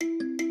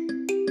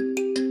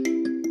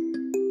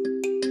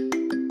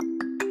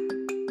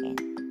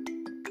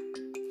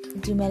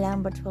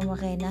Dumelang batho ba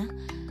morena.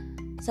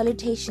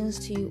 Salutations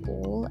to you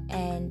all,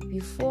 and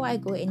before I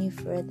go any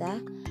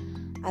further,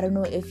 I don't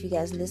know if you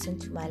guys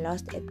listened to my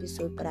last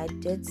episode, but I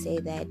did say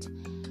that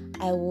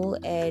I will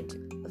add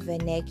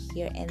Vanek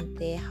here and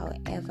there.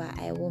 However,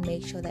 I will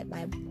make sure that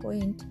my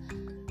point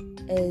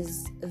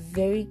is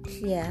very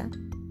clear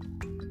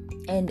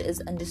and is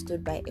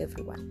understood by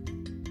everyone.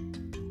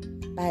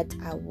 But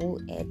I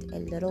will add a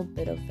little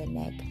bit of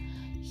Vanek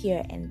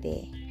here and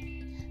there.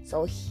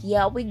 So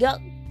here we go.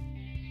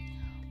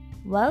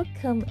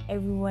 Welcome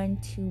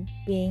everyone to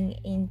Being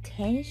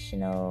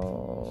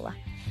Intentional.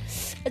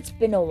 It's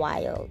been a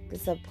while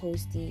because I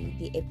posted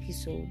the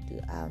episode.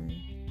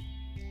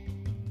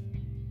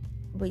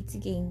 Wait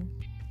again.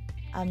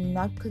 I'm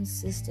not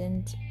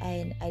consistent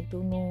and I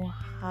don't know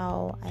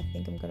how I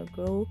think I'm gonna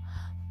grow,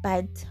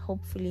 but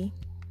hopefully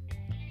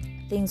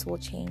things will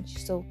change.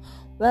 So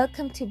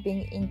welcome to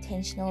Being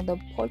Intentional, the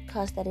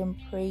podcast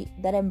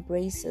that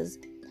embraces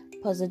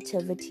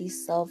positivity,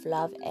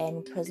 self-love,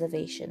 and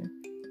preservation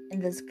in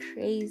this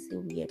crazy,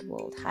 weird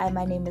world. Hi,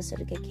 my name is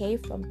Sarika K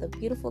from the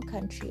beautiful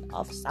country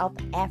of South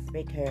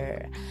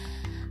Africa,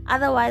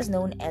 otherwise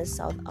known as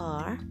South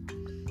R,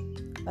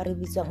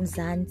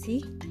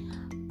 Mzansi,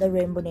 the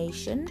Rainbow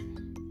Nation,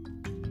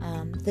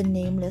 the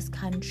nameless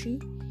country.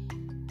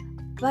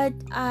 But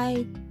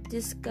I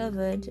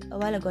discovered a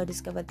while ago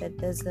that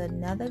there's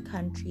another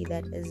country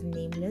that is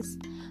nameless,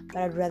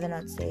 but I'd rather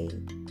not say.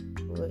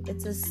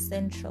 It's a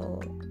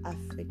Central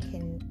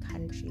African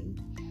country.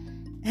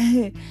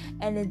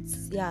 And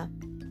it's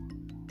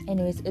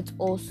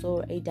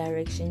also a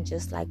direction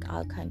just like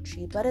our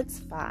country, but it's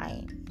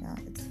fine.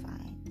 It's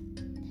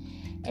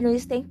fine.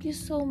 Anyways, thank you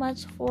so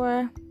much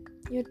for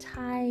your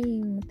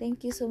time.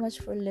 Thank you so much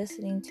for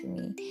listening to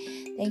me.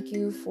 Thank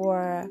you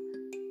for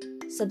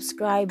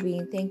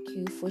subscribing. Thank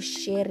you for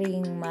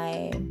sharing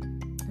my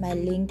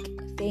link.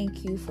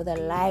 Thank you for the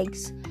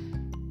likes.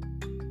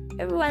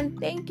 Everyone,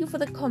 thank you for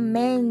the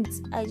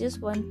comments. I just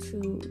want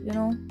to,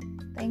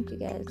 thank you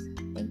guys.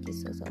 Thank you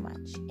so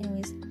much.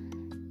 Anyways,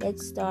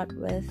 let's start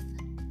with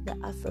the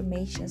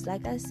affirmations.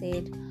 Like I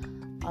said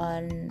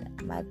on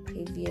my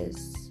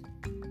previous,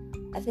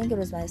 I think it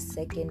was my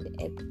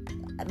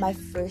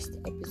first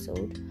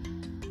episode,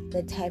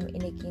 the time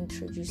Iniki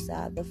introduced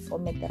the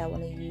format that I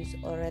want to use,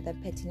 or rather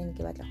pertinent.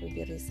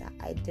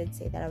 I did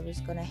say that I was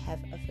going to have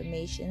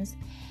affirmations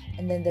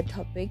and then the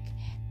topic,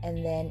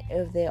 and then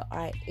if there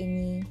are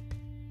any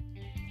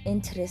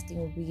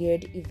interesting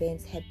weird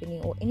events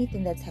happening or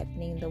anything that's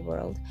happening in the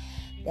world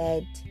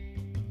that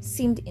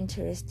seemed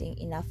interesting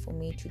enough for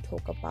me to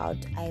talk about,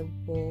 I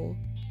will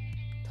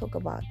talk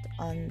about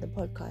on the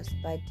podcast.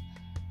 But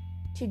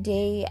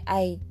today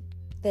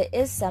there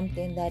is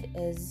something that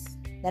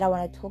I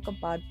want to talk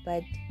about,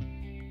 but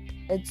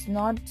it's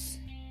not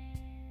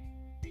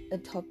a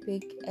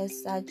topic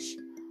as such,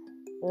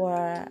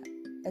 or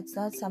it's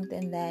not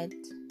something that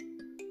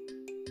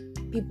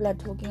people are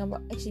talking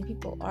about. Actually,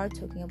 people are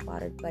talking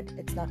about it, but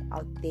it's not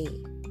out there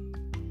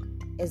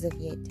as of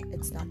yet.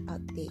 It's not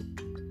out there.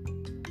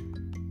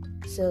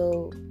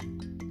 So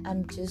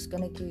I'm just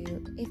gonna give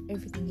you, if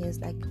everything here is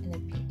like an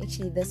opinion.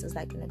 Actually, this is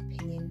like an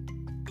opinion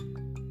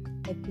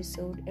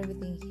episode.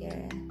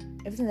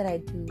 Everything that I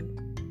do,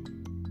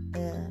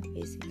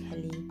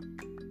 basically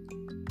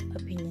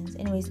opinions.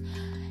 Anyways,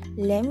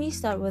 let me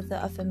start with the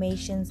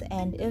affirmations,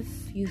 and if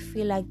you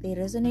feel like they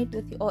resonate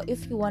with you, or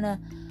if you wanna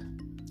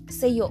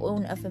say your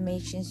own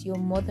affirmations, you're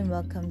more than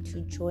welcome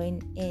to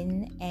join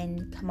in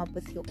and come up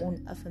with your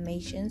own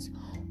affirmations,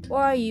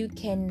 or you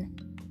can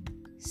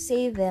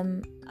say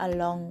them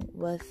along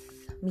with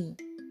me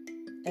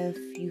if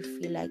you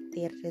feel like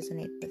they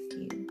resonate with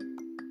you.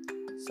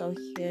 So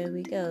here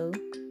we go.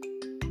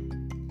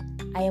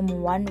 I am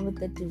one with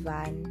the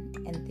divine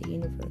and the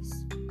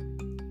universe.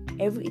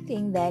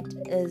 Everything that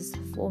is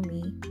for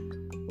me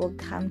will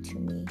come to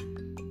me.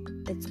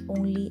 It's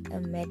only a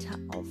matter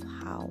of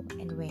how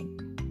and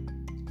when.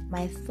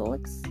 My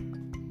thoughts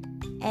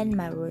and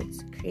my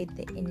words create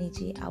the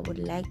energy I would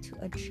like to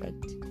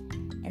attract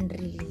and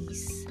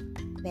release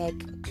back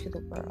to the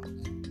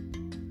world.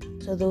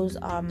 So those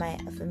are my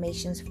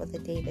affirmations for the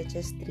day. They're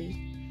just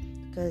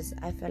 3, because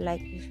I feel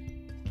like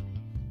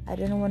I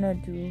don't want to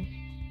do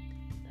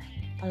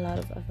a lot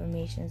of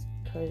affirmations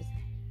because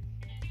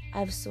I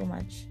have so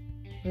much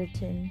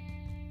written.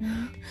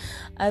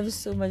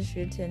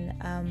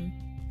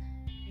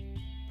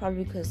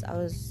 Probably because I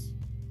was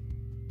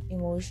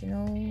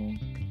emotional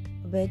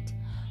a bit,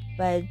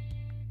 but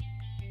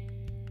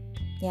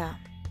yeah.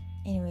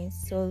 Anyways,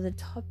 so the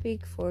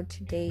topic for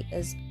today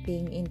is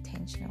being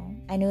intentional.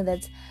 I know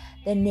that's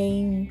the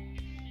name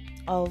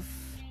of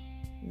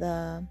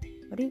the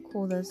the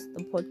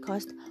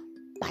podcast,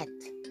 but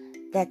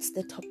that's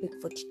the topic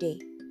for today: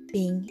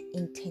 being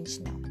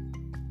intentional.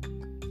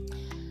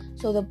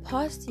 So the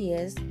past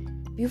years,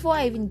 before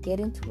I even get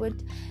into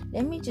it,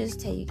 let me just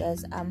tell you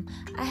guys,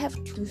 I have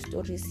 2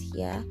 stories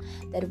here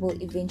that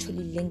will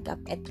eventually link up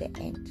at the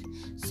end.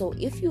 So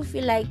if you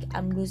feel like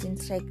I'm losing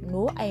track,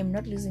 no, I am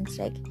not losing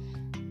track.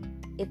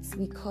 it's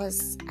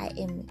because I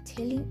am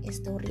telling a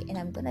story and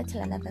I'm gonna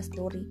tell another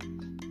story,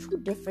 2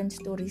 different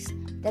stories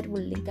that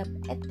will link up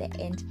at the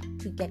end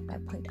to get my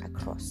point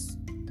across.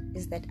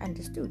 Is that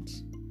understood?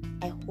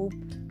 I hope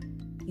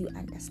you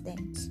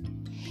understand.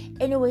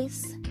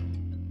 Anyways,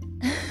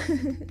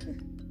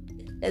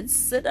 let's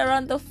sit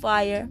around the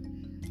fire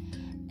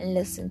and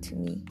listen to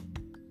me.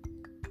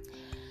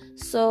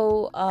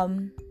 So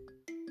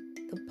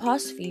the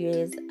past few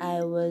years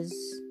I was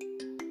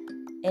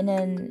in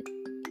an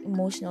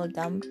emotional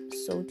dump,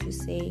 so to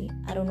say.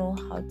 I don't know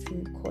how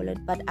to call it,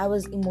 but I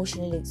was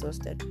emotionally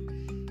exhausted.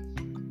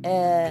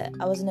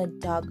 I was in a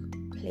dark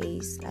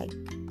place. Like,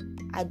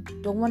 I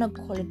don't want to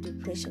call it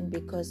depression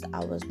because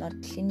I was not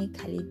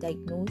clinically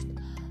diagnosed,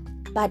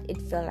 but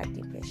it felt like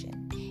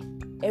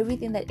depression.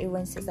 Everything that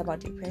everyone says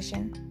about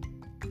depression,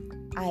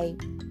 I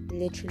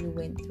literally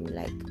went through.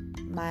 Like,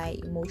 my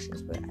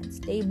emotions were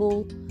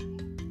unstable.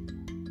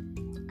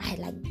 I had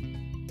like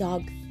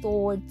dark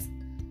thoughts.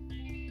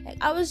 Like,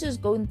 I was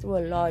just going through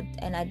a lot,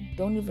 and I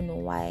don't even know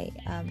why.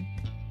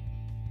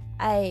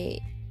 I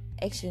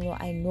actually know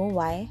I know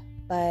why,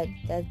 but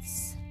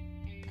that's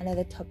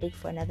another topic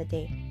for another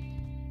day.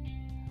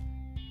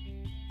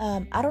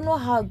 I don't know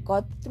how I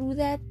got through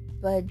that,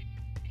 but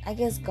I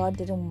guess God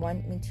didn't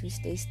want me to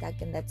stay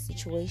stuck in that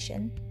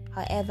situation.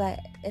 However,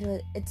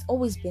 it's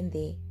always been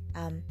there.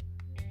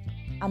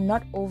 I'm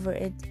not over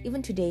it.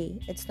 Even today,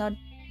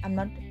 I'm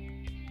not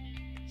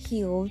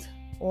healed,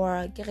 or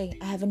I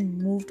haven't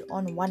moved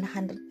on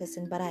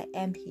 100%, but I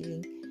am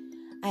healing.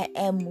 I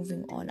am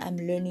moving on. I'm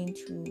learning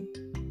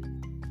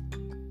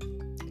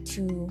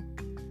to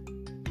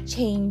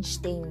change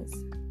things,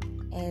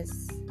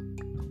 as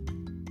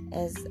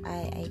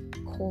I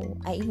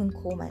even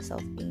call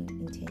myself being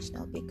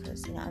intentional,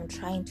 because I'm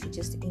trying to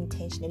just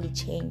intentionally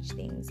change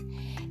things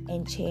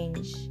and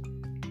change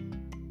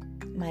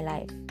my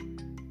life.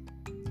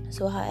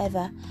 So,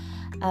 however,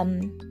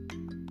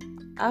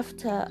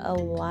 after a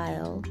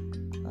while,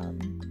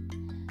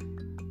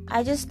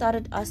 I just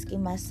started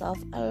asking myself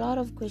a lot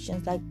of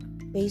questions, like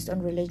based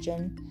on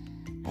religion,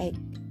 like,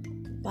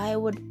 why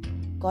would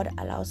God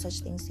allow such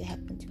things to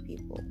happen to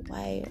people?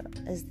 Why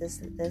is this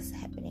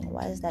happening?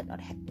 Why is that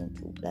not happening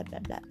to blah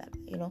blah blah blah?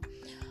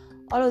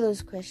 All of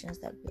those questions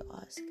that we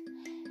ask.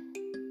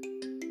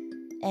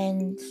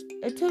 And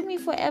it took me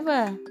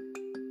forever.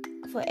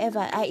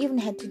 I even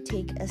had to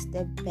take a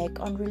step back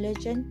on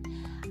religion.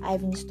 I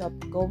even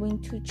stopped going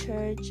to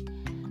church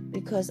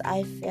because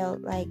I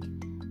felt like,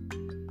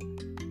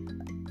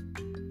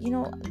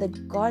 the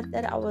God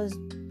that I was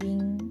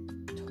being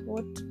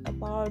taught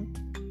about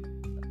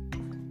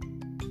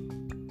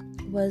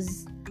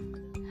was,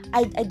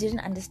 I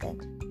didn't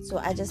understand. So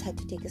I just had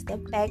to take a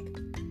step back.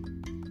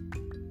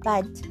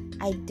 But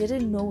I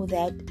didn't know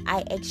that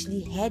I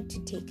actually had to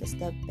take a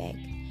step back.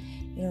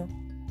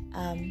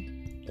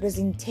 It was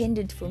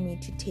intended for me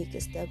to take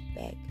a step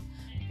back,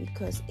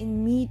 because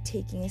in me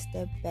taking a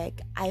step back,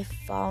 I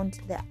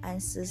found the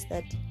answers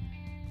that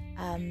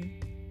I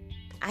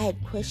had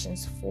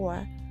questions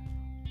for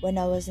when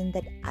I was in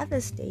that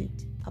other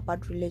state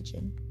about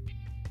religion.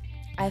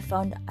 I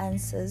found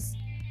answers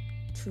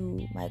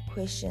to my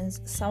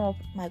questions, some of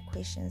my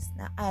questions.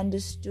 Now I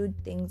understood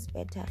things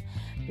better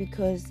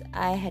because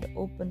I had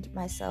opened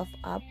myself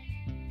up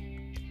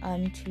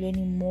to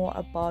learning more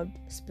about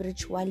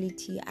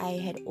spirituality. I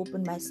had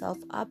opened myself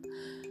up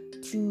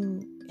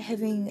to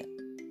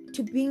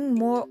being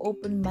more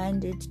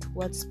open-minded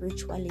towards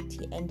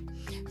spirituality, and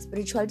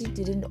spirituality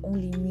didn't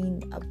only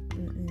mean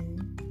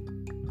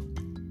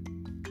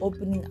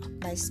opening up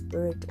my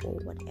spirit or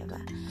whatever,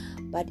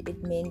 but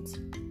it meant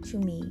to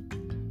me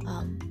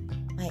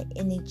my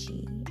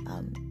energy,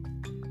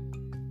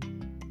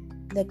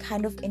 the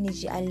kind of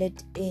energy I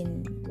let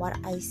in, what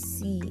I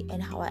see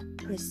and how I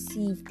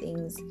perceive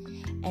things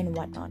and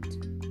whatnot.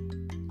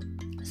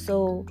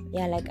 So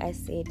yeah, like I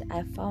said,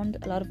 I found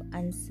a lot of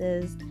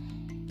answers,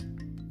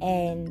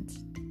 and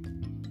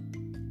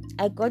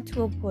I got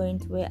to a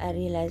point where I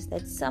realized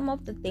that some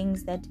of the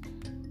things that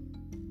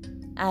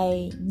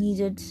I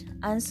needed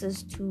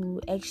answers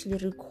to actually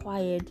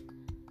required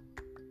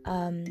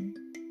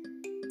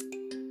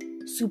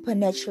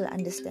supernatural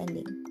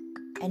understanding,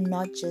 and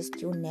not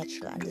just your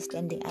natural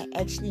understanding. I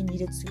actually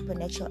needed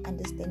supernatural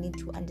understanding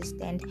to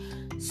understand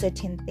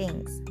certain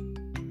things.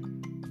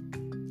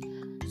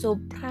 So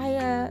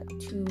prior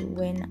to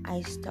when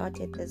I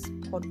started this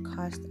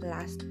podcast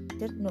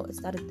it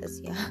started this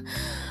year.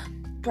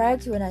 Prior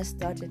to when I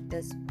started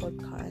this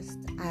podcast,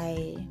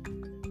 I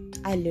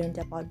learned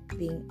about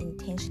being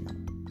intentional.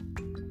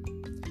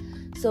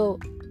 So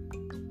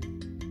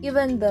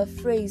even the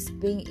phrase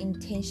being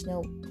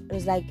intentional,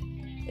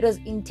 it was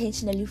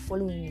intentionally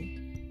following me.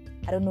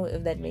 I don't know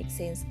if that makes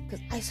sense, because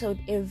I saw it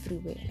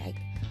everywhere. Like,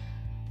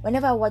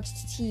 whenever I watched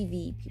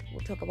TV, people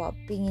would talk about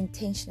being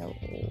intentional,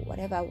 or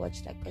whenever I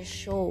watched like a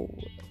show,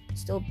 it would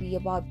still be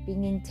about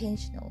being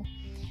intentional.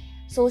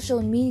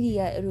 Social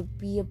media, it would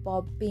be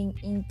about being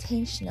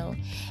intentional.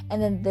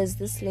 And then there's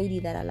this lady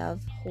that I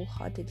love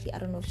wholeheartedly. I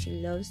don't know if she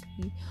loves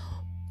me,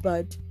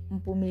 but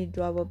Mpumi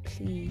Dwaba,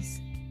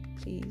 please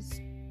please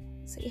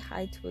say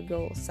hi to a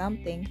girl or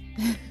something.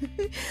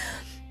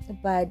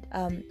 But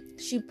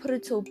she put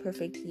it so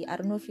perfectly. I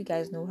don't know if you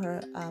guys know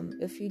her.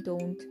 If you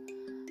don't,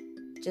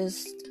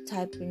 just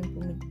type in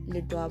Bumi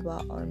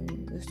Ledwaba on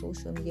the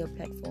social media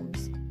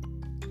platforms.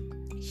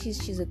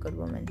 She's a good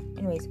woman.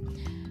 Anyways,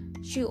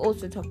 she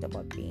also talked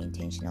about being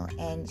intentional,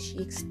 and she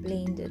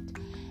explained it.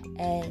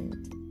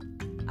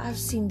 And I've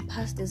seen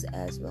pastors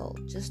as well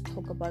just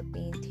talk about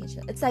being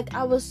intentional. It's like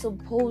I was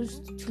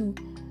supposed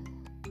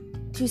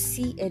to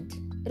see it.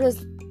 It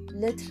was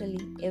literally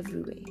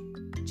everywhere.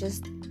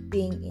 Just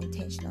being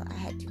intentional. I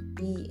had to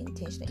be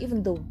intentional.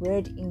 Even the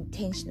word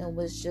intentional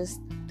was just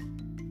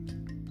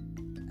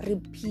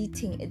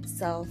repeating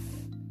itself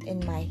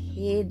in my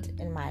head,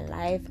 in my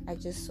life. I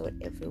just saw it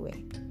everywhere.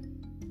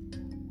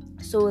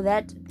 So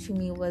that to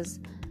me was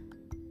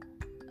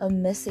a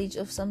message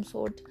of some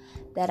sort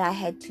that I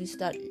had to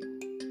start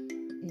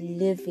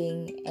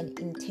living an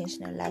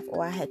intentional life,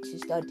 or I had to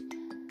start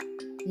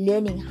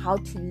learning how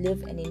to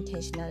live an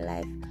intentional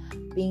life,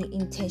 being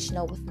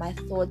intentional with my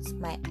thoughts,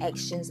 my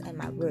actions, and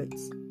my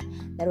words.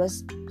 That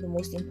was the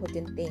most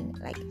important thing.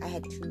 Like, I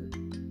had to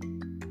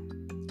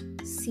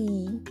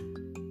see,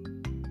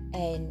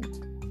 and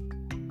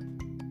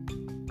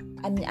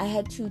I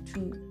had to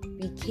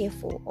be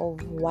careful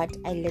of what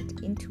I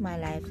let into my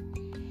life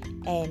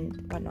and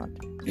whatnot.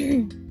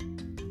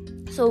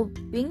 So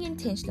being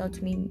intentional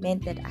to me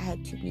meant that I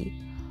had to be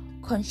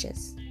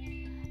conscious.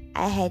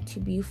 I had to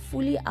be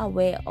fully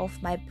aware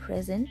of my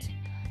present,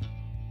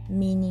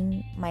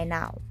 meaning my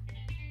now.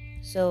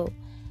 So,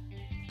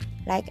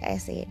 like I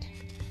said,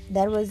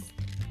 that was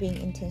being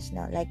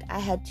intentional. Like, I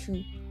had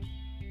to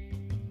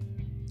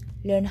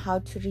learn how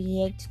to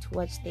react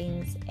towards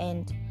things,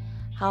 and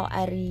how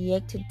I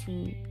reacted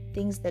to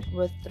things that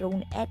were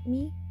thrown at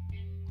me,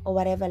 or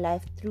whatever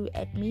life threw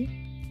at me,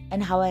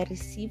 and how I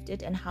received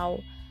it, and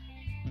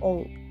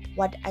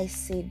what I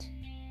said.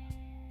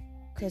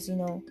 Because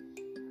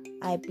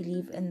I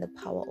believe in the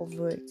power of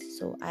words,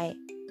 so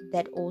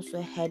that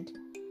also had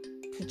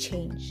to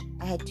change.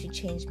 I had to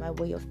change my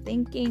way of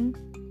thinking.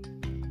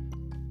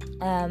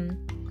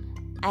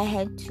 I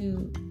had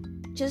to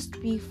just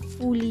be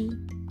fully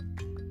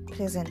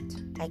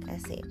present, like I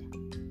said.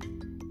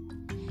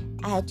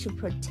 I had to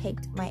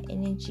protect my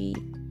energy.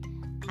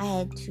 I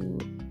had to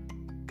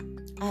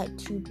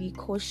be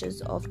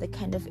cautious of the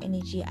kind of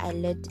energy I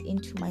let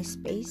into my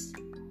space,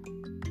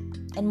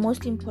 and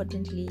most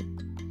importantly,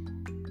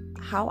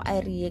 how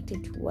I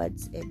reacted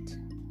towards it.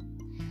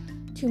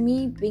 To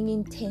me, being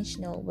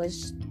intentional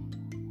was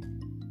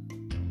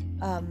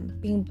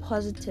being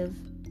positive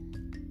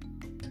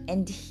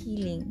and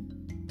healing.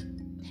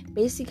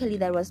 Basically,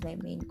 that was my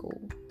main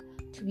goal,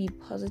 to be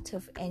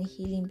positive and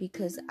healing,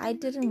 because I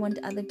didn't want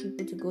other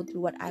people to go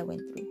through what I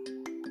went through.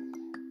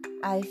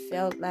 I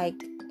felt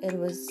like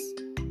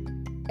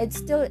it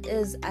still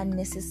is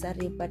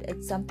unnecessary, but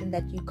it's something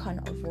that you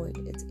can't avoid.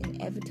 It's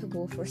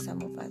inevitable for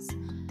some of us,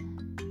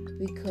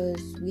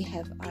 because we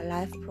have our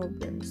life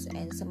problems,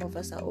 and some of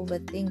us are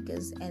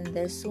overthinkers, and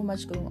there's so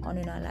much going on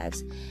in our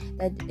lives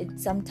that it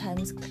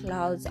sometimes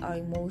clouds our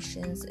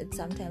emotions, it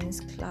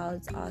sometimes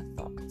clouds our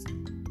thoughts.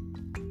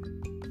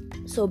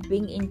 So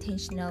being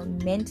intentional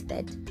meant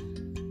that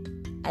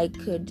I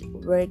could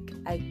work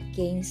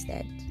against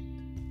that,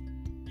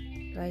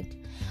 right?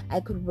 I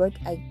could work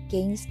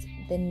against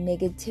the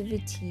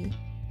negativity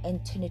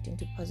and turn it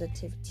into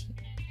positivity.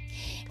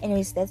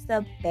 Anyways, that's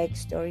the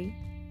backstory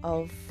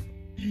of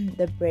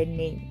the brand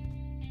name.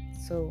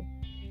 So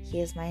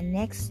here's my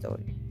next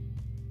story.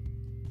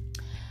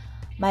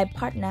 My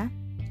partner,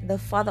 the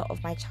father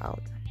of my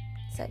child,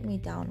 sat me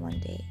down one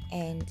day,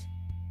 and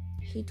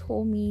he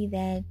told me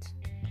that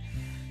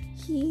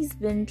he's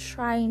been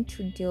trying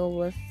to deal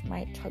with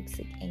my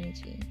toxic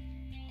energy.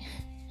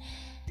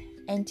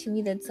 And to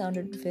me that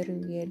sounded very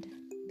weird,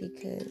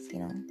 because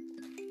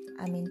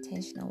I'm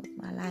intentional with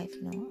my life.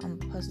 I'm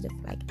positive,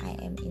 like I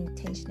am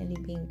intentionally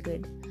being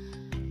good.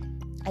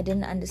 I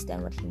didn't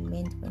understand what he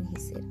meant when he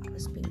said I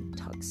was being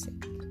toxic,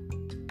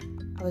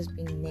 I was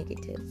being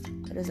negative.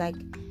 It was like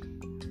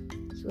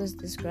he was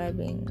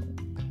describing,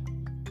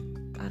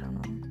 I don't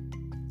know,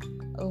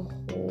 a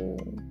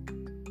whole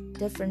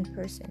different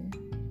person,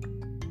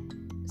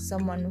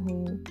 someone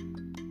who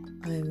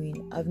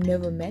I've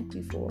never met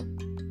before.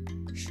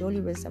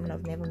 Surely was someone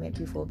I've never met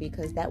before,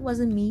 because that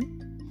wasn't me.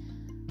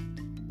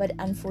 But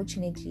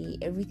unfortunately,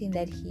 everything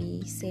that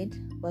he said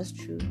was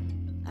true.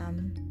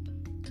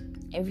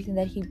 Everything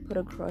that he put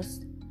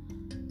across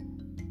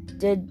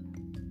did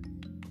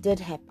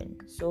happen.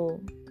 So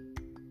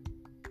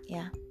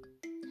yeah.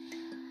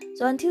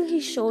 So until he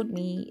showed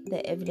me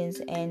the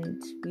evidence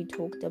and we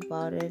talked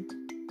about it,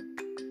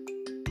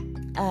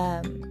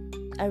 I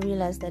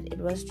realized that it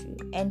was true.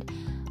 And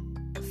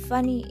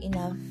funny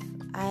enough,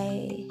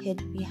 I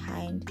hid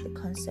behind the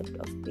concept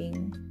of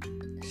being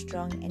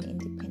strong and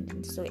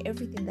independent. So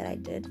everything that I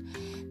did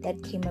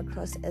that came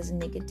across as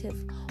negative,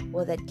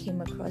 or that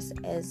came across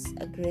as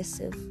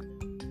aggressive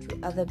to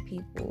other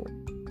people,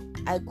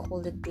 I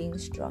called it being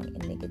strong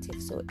and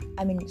negative. So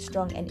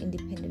strong and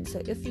independent.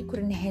 So if you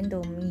couldn't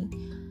handle me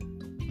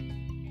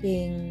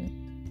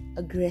being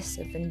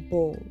aggressive and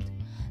bold,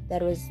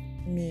 that was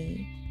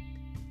me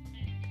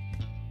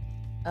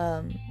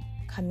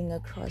coming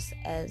across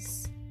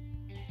as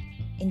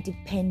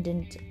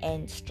independent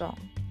and strong,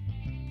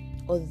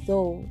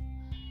 although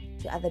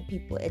to other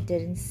people it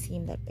didn't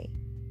seem that way.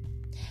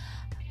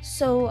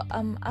 So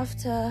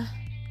after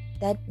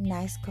that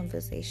nice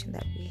conversation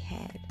that we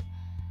had,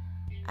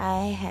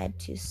 I had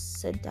to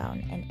sit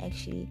down and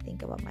actually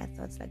think about my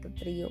thoughts like a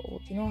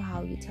 3-year-old. You know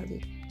how you tell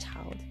your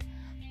child,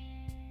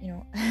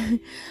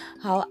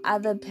 how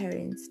other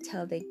parents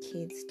tell their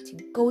kids to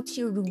go to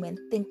your room and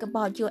think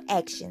about your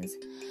actions.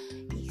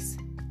 Yes,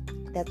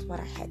 that's what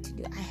I had to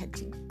do. I had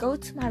to go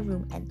to my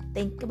room and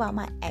think about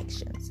my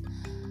actions.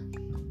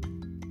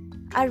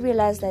 I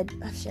realized that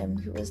Hashem,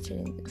 he was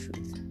telling the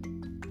truth.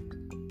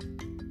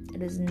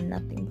 It is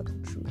nothing but the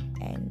truth.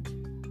 And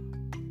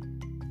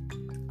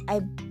I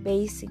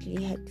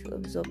basically had to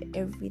absorb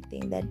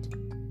everything that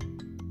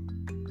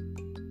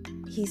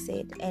he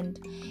said. And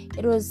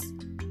it was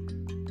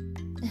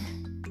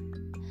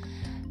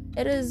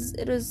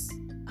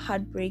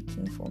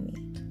heartbreaking for me.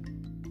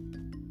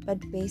 But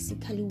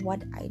basically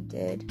what I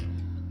did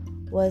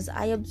was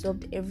I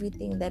absorbed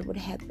everything that would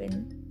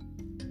happen,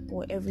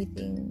 or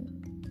everything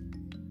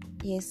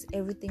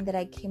that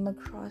I came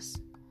across,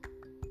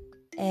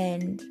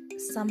 and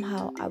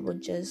somehow I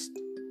would just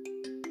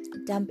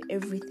dump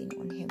everything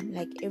on him.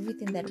 Like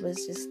everything that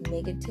was just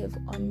negative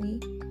on me,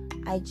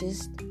 I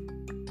just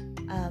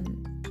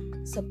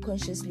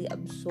subconsciously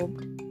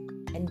absorbed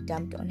and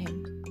dumped on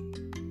him.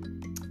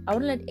 I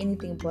wouldn't let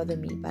anything bother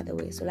me, by the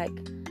way. So like,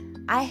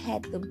 I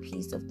had the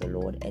peace of the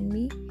Lord in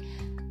me.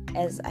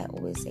 As I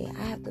always say,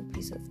 I have the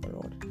peace of the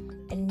Lord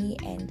in me,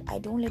 and I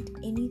don't let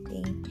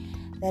anything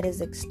that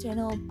is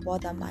external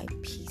bother my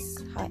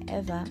peace.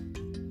 However,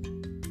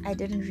 I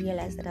didn't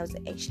realize that I was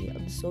actually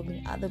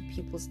absorbing other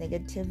people's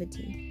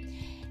negativity,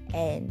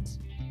 and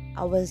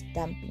I was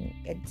dumping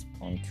it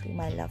onto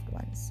my loved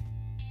ones.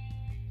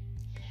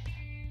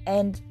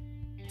 And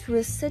to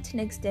a certain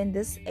extent,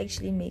 this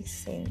actually makes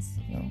sense,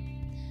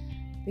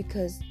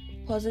 because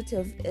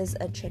positive is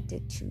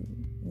attracted to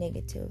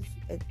negative.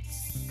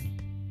 It's,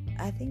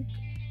 I think,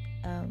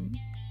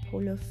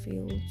 polar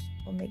fields,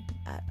 or maybe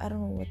I don't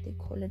know what they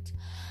call it.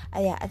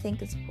 I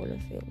think it's polar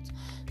fields.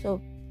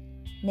 So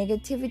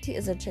negative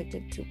is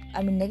attracted to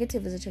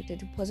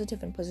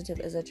positive, and positive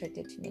is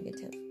attracted to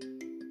negative.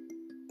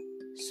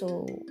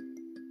 So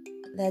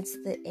that's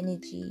the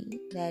energy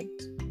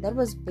that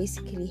was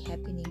basically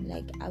happening.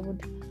 Like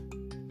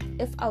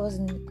if I was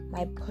in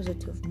my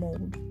positive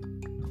mode,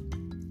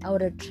 I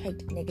would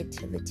attract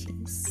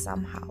negativity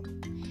somehow.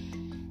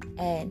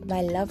 And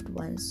my loved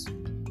ones,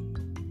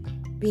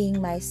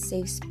 being my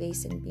safe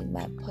space and being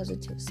my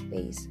positive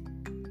space,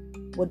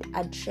 would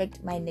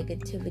attract my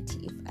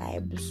negativity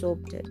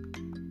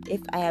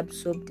if I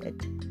absorbed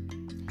it.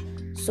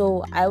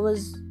 So I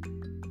was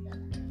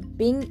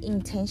being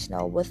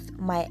intentional with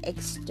my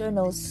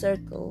external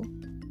circle,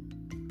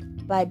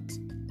 but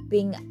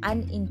being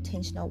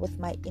unintentional with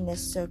my inner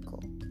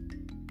circle.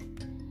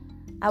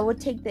 I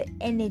would take the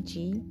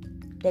energy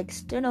the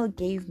external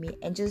gave me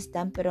and just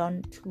dump it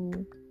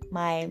onto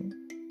my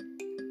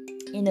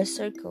inner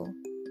circle.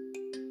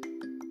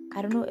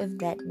 I don't know if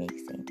that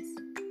makes sense.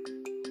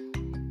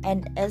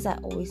 And as I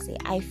always say,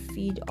 I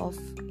feed off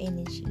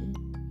energy,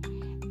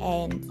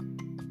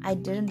 and I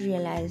didn't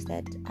realize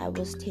that I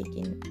was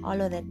taking all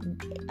of that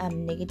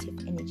negative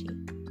energy.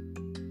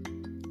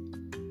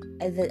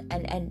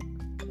 And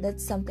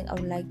that's something I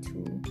would like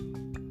to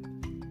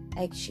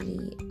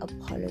actually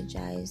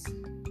apologize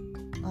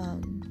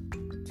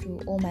to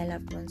all my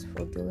loved ones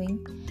for doing.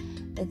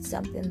 It's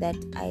something that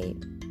I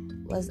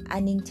was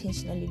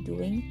unintentionally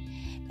doing,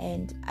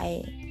 and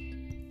I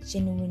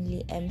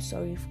genuinely am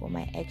sorry for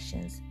my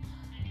actions.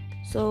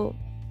 So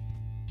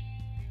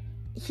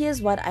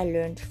here's what I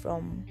learned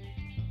from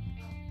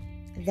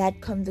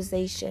that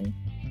conversation.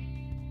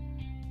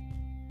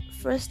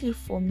 Firstly,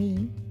 for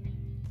me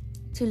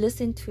to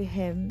listen to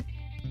him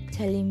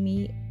telling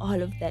me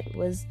all of that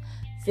was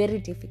very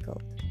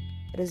difficult.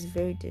 It was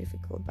very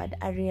difficult, but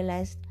I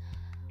realized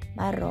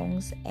my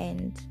wrongs,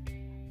 and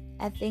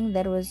I think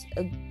that was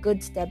a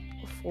good step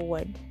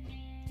forward.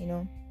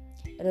 It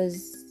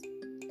was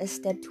a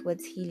step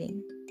towards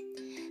healing.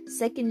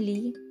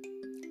 Secondly,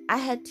 I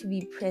had to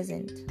be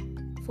present.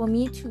 For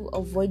me to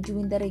avoid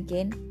doing that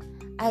again,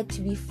 I had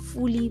to be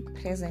fully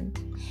present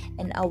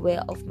and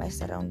aware of my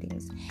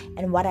surroundings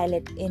and what I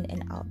let in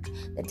and out,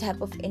 the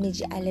type of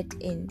energy I let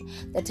in,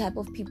 the type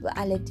of people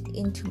I let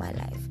into my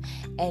life,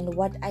 and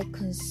what I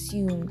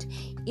consumed,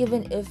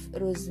 even if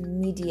it was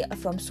media,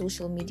 from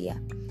social media.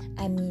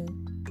 I mean,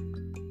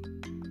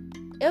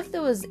 if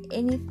there is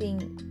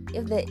anything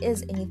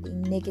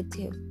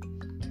negative,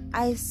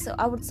 I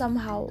would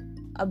somehow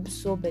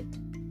absorb it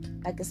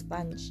like a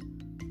sponge.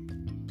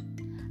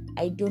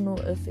 I don't know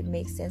if it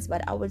makes sense,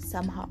 but I would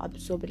somehow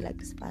absorb it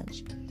like a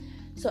sponge.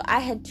 So I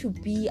had to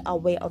be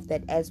aware of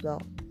that as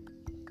well.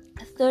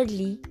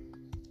 Thirdly,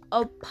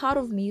 a part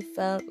of me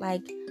felt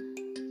like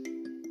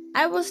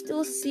I was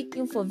still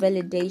seeking for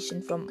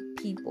validation from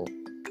people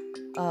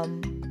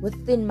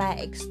within my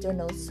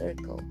external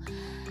circle.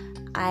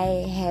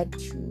 I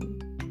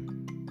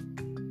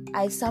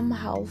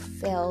somehow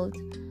felt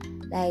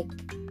like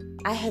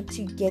I had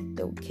to get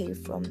the okay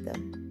from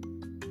them.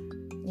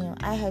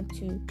 I had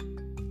to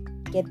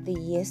get the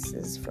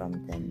yeses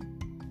from them.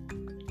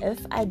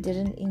 If I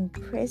didn't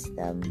impress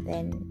them,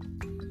 then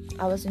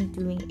I wasn't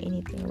doing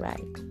anything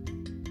right.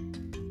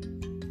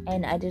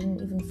 And I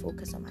didn't even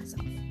focus on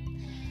myself.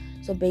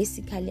 So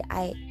basically,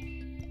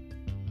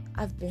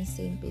 I've been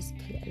saying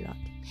basically a lot.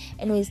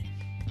 Anyways,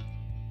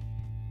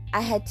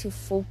 I had to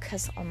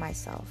focus on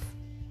myself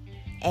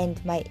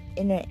and my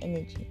inner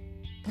energy.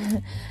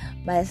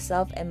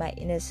 Myself and my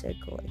inner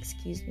circle,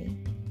 excuse me.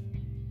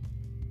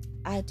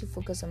 I had to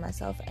focus on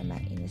myself and my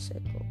inner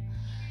circle.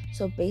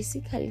 So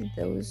basically,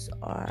 those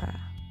are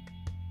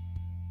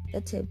the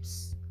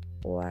tips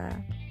or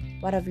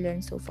what I've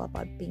learned so far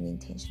about being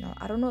intentional.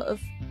 I don't know if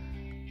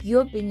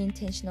you're being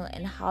intentional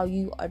and how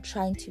you are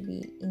trying to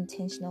be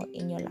intentional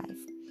in your life.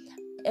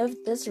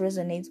 If this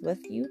resonates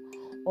with you,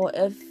 or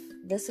if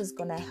this is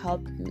gonna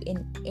help you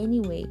in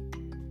any way,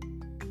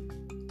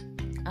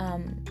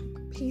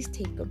 please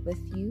take it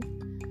with you.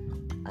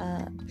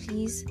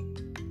 Please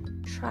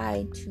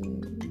try to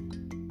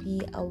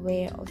be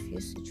aware of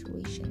your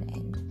situation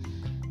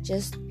and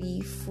just be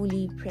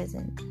fully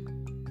present.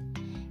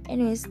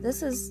 Anyways,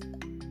 this is,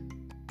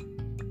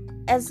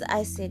 as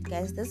I said,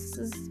 guys, this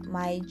is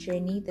my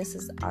journey. This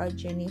is our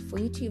journey. For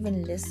you to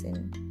even be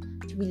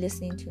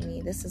listening to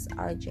me, this is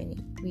our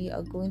journey. We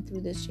are going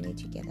through this journey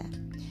together.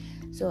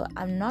 So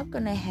I'm not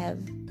gonna have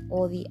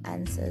all the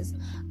answers.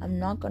 I'm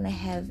not gonna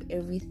have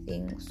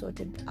everything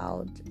sorted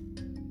out,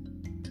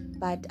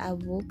 but I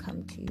will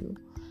come to you.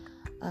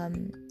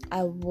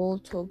 I will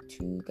talk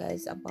to you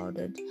guys about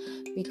it,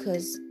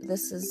 because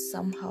this is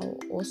somehow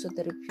also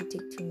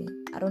therapeutic to me.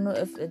 I don't know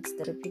if it's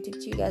therapeutic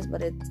to you guys,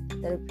 but it's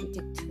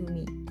therapeutic to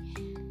me.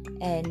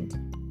 And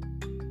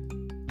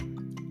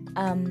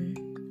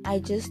I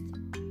just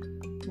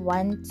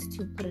want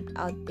to put it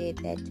out there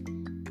that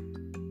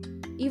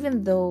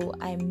even though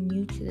I'm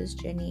new to this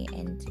journey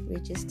and we're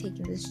just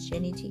taking this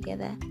journey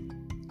together,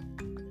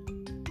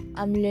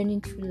 I'm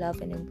learning to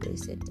love and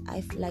embrace it. I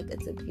feel like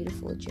it's a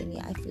beautiful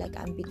journey. I feel like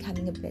I'm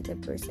becoming a better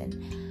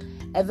person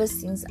ever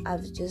since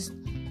I've just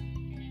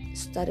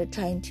started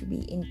trying to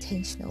be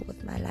intentional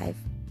with my life.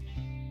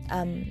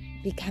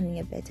 Becoming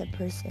a better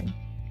person.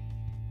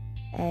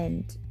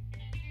 And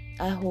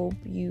I hope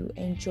you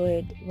enjoy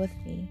it with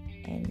me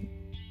and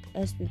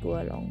as we go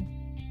along.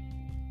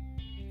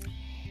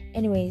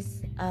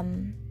 Anyways,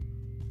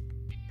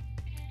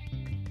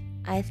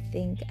 I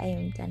think I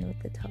am done with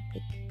the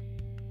topic.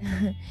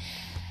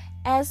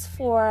 As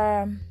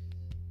for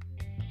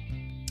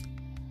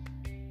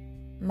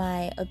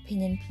my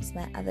opinion piece,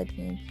 my other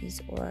opinion piece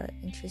or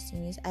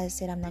interesting news, I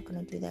said I'm not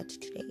going to do that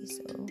today.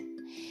 So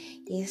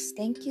yes,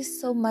 thank you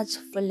so much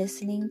for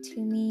listening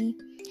to me.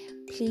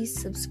 Please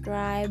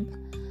subscribe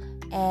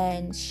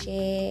and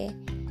share.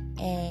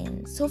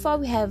 And so far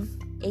we have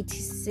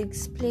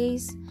 86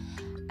 plays.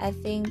 I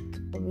think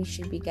we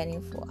should be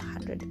gunning for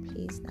 100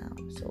 plays now.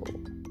 So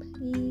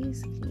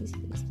please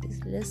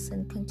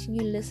listen,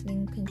 continue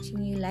listening,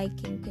 continue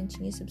liking,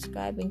 continue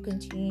subscribing,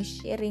 continue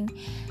sharing,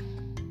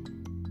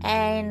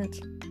 and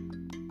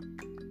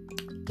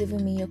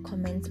giving me your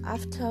comments.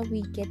 After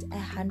we get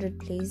 100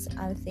 plays,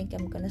 I think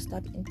I'm gonna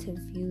start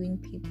interviewing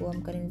people. I'm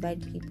gonna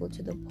invite people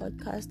to the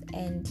podcast,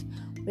 and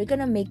we're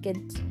gonna make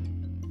it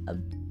a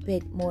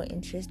bit more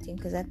interesting,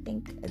 because I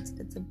think it's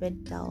a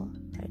bit dull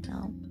right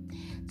now.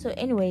 So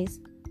anyways,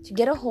 to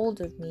get a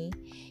hold of me,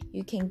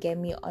 you can get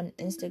me on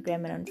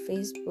Instagram and on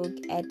Facebook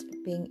at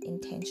Being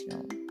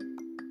Intentional.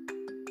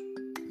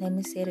 Let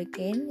me say it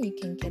again. You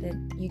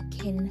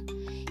can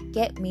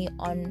get me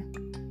on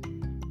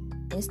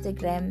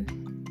Instagram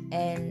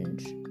and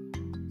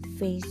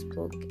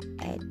Facebook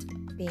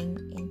at Being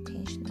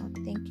Intentional.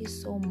 Thank you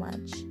so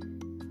much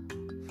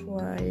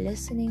for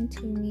listening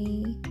to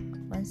me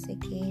once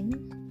again.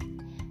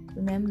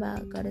 Remember,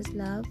 God is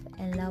love,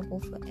 and love will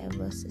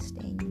forever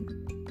sustain you.